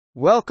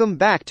Welcome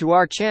back to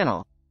our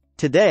channel.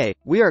 Today,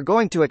 we are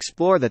going to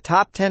explore the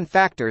top 10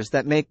 factors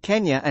that make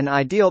Kenya an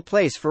ideal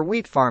place for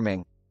wheat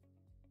farming.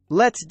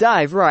 Let's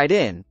dive right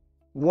in.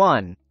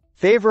 1.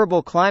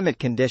 Favorable climate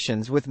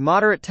conditions with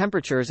moderate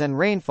temperatures and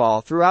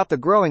rainfall throughout the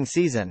growing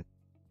season.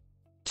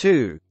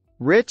 2.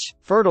 Rich,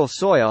 fertile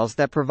soils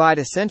that provide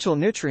essential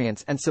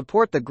nutrients and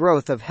support the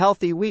growth of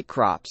healthy wheat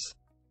crops.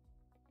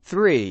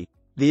 3.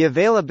 The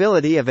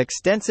availability of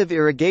extensive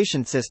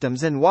irrigation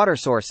systems and water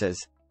sources,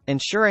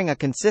 ensuring a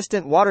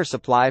consistent water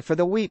supply for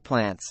the wheat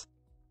plants.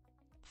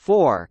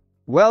 4.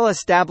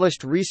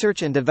 Well-established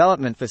research and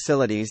development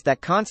facilities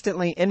that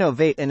constantly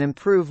innovate and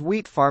improve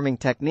wheat farming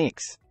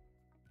techniques.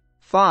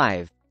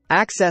 5.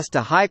 Access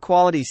to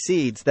high-quality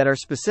seeds that are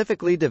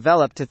specifically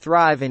developed to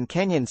thrive in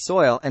Kenyan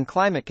soil and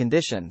climate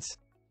conditions.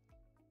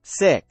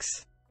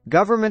 6.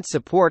 Government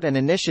support and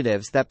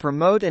initiatives that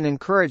promote and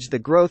encourage the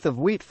growth of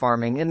wheat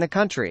farming in the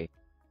country.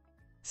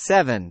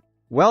 7.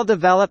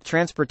 Well-developed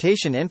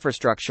transportation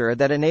infrastructure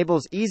that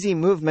enables easy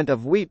movement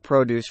of wheat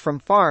produce from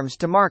farms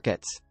to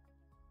markets.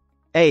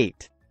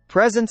 8.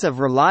 Presence of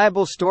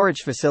reliable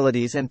storage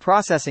facilities and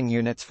processing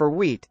units for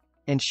wheat,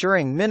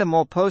 ensuring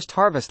minimal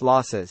post-harvest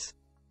losses.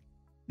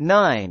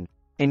 9.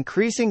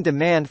 Increasing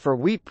demand for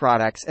wheat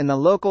products in the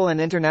local and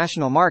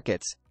international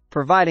markets,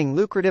 providing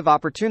lucrative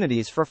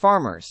opportunities for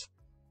farmers.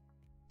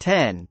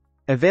 10.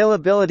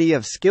 Availability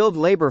of skilled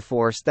labor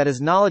force that is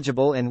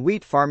knowledgeable in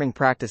wheat farming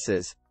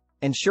practices,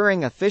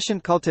 ensuring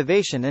efficient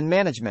cultivation and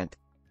management.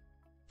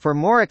 For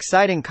more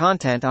exciting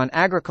content on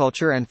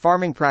agriculture and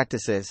farming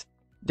practices,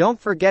 don't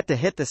forget to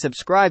hit the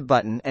subscribe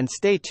button and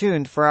stay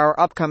tuned for our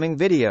upcoming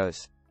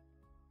videos.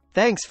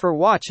 Thanks for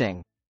watching.